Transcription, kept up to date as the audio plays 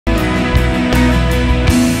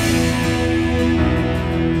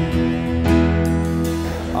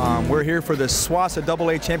We're here for the SWOSSAA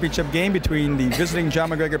AA championship game between the visiting John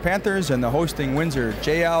McGregor Panthers and the hosting Windsor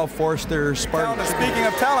JL Forster Spartans. Speaking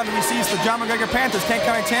of talent, we see the John McGregor Panthers, Kent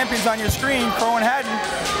County champions on your screen. Crow and Haddon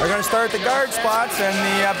are going to start at the guard spots, and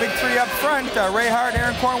the big three up front, Ray Hart,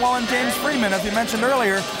 Aaron Cornwell, and James Freeman. As we mentioned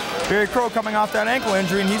earlier, Barry Crow coming off that ankle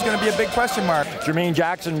injury, and he's going to be a big question mark. Jermaine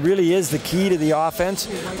Jackson really is the key to the offense,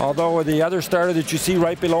 although the other starter that you see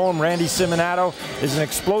right below him, Randy Simonato, is an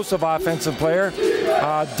explosive offensive player.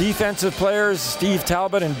 Defensive players, Steve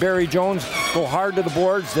Talbot and Barry Jones, go hard to the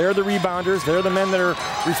boards. They're the rebounders. They're the men that are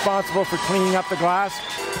responsible for cleaning up the glass.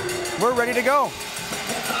 We're ready to go.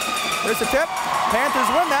 There's the tip. Panthers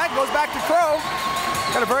win that. Goes back to Crow.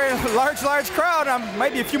 Got a very large crowd.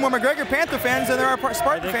 Might be a few more McGregor Panther fans than there are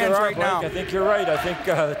Spartan fans right now. I think you're right. I think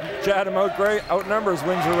Chatham outnumbers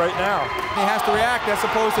Windsor right now. He has to react as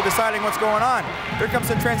opposed to deciding what's going on. Here comes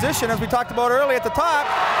the transition, as we talked about earlier at the top.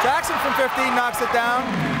 Jackson from 15 knocks it down.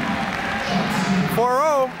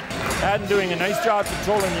 4-0. Haddon doing a nice job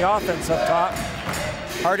controlling the offense up top.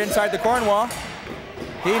 Hard inside the Cornwall.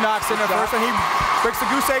 He knocks in the first one. He breaks the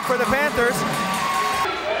goose egg for the Panthers.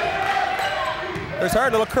 There's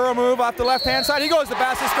Hart, a little curl move off the left-hand side. He goes to the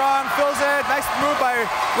basket strong, fills it. Nice move by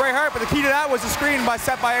Ray Hart, but the key to that was the screen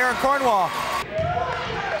set by Aaron Cornwall.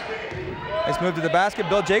 Nice move to the basket.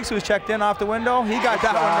 Bill Jakes, who was checked in off the window, he got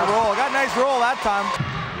that one to roll. Got a nice roll that time.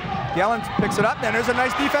 Gallen picks it up, and there's a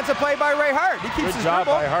nice defensive play by Ray Hart. He keeps his dribble.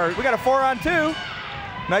 By Hart. We got a 4-on-2.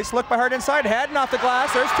 Nice look by Hart inside. Haddon off the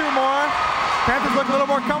glass. There's two more. Panthers look a little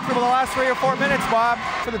more comfortable the last 3 or 4 minutes, Bob.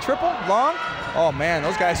 For the triple, long. Oh man,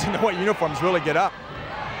 those guys in the white uniforms really get up.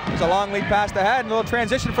 There's a long lead pass to Haddon, a little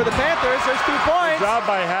transition for the Panthers. There's 2 points. Good job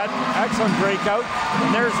by Haddon, excellent breakout.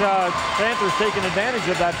 And there's Panthers taking advantage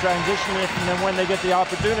of that transition when they get the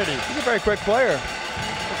opportunity. He's a very quick player.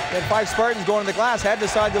 He had 5 Spartans going to the glass. Haddon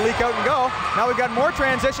decided to leak out and go. Now we've got more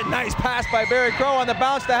transition. Nice pass by Barry Crow on the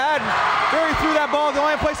bounce to Haddon. Barry threw that ball the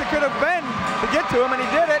only place it could have been to get to him, and he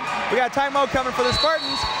did it. We got a timeout coming for the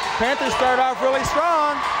Spartans. Panthers start off really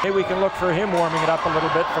strong. Hey, we can look for him warming it up a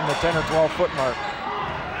little bit from the 10 or 12 foot mark.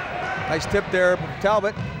 Nice tip there,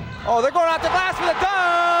 Talbot. Oh, they're going out the glass with a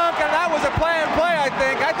dunk, and that was a play, I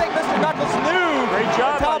think. I think Mr. Knuckles knew. Great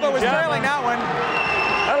job. Talbot was trailing that one.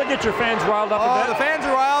 That'll get your fans riled up a bit. The fans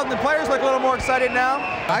are wild, and the players look a little more excited now.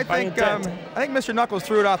 I think Mr. Knuckles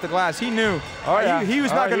threw it off the glass. He knew. Oh yeah. He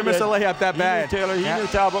was not going to miss a layup that bad. He knew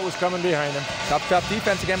Talbot was coming behind him. Tough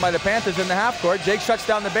defense again by the Panthers in the half court. Jake shuts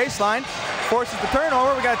down the baseline, forces the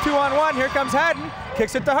turnover. We got a 2-on-1. Here comes Haddon.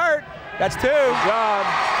 Kicks it to Hart. That's 2. Good job.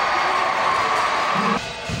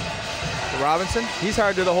 Robinson, he's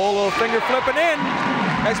hard to the hole, little finger flipping in.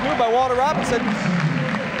 Nice move by Walter Robinson.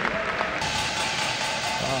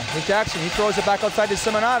 Nick Jackson, he throws it back outside to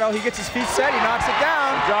Simonato. He gets his feet set, he knocks it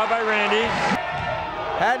down. Good job by Randy.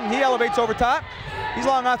 Haddon, he elevates over top. He's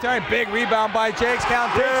long off the iron. Big rebound by Jakes,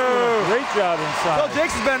 count 2. Great job inside. Bill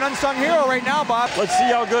Jakes has been an unsung hero right now, Bob. Let's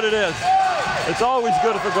see how good it is. It's always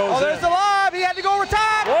good if it goes in. Oh, there's the lob. He had to go over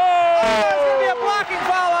top. Whoa! Oh, there's going to be a blocking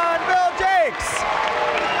foul on Bill Jakes.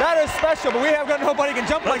 That is special, but we have got nobody can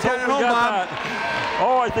jump like that at home, Bob.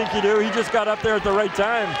 Oh, I think you do. He just got up there at the right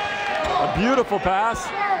time. A beautiful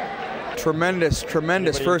pass. Tremendous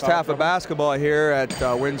first half of basketball here at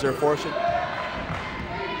Windsor Forster.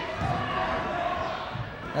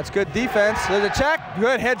 That's good defense. There's a check.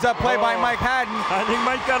 Good heads-up play by Mike Haddon. I think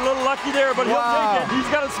Mike got a little lucky there, but he'll take it. He's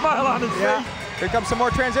got a smile on his face. Here comes some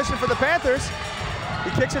more transition for the Panthers.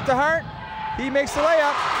 He kicks it to Hart. He makes the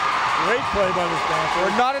layup. Great play by the Panthers.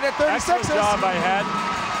 We're knotted at 36. Excellent job by Haddon.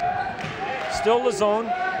 Still the zone.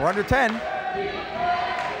 We're under 10.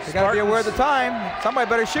 They got to be aware of the time. Somebody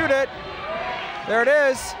better shoot it. There it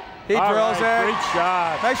is. He drills it. Great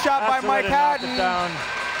shot. Nice shot by Mike Haddon.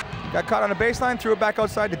 Got caught on the baseline, threw it back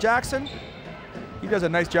outside to Jackson. He does a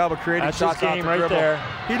nice job of creating shots off the dribble. There.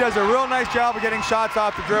 He does a real nice job of getting shots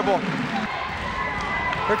off the dribble.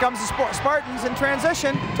 Here comes the Spartans in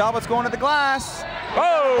transition. Talbot's going to the glass.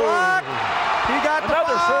 Oh! Block. He got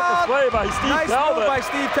another surface play by Steve Talbot. Nice move by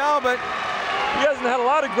Steve Talbot. He hasn't had a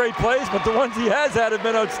lot of great plays, but the ones he has had have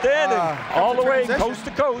been outstanding. All the way coast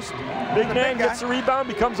to coast. Big man gets the rebound,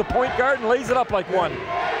 becomes a point guard, and lays it up like one.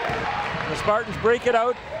 The Spartans break it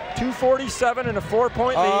out. 2:47 and a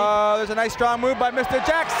 4-point lead. There's a nice strong move by Mr.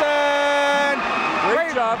 Jackson.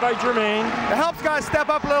 Great job by Jermaine. The help's got to step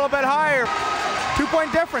up a little bit higher.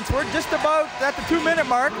 2-point difference. We're just about at the 2-minute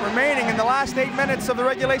mark remaining in the last 8 minutes of the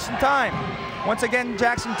regulation time. Once again,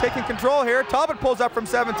 Jackson taking control here. Talbot pulls up from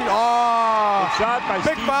 17. Oh, good shot by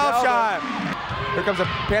big foul shot. Here comes the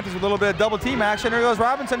Panthers with a little bit of double team action. Here goes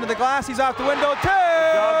Robinson to the glass. He's off the window too.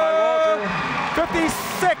 Good job by Walter.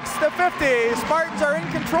 56-50. Spartans are in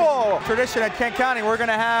control. Tradition at Kent County, we're going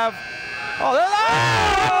to have. Oh,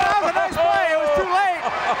 that was a nice play. It was too late,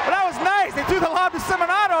 but that was nice. They threw the lob to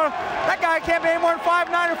Simonado. That guy can't be any more than 5'9"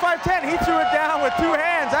 or 5'10". He threw it down with 2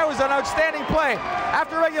 hands. That was an outstanding play.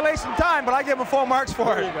 After regulation time, but I give him full marks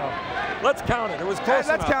for it. There you go. Let's count it. It was close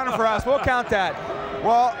enough. Let's count it for us. We'll count that.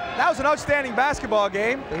 Well, that was an outstanding basketball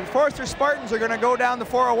game. The Forster Spartans are going to go down the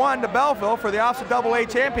 401 to Belleville for the Officer AA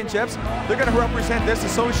Championships. They're going to represent this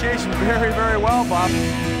association very, very well, Bob.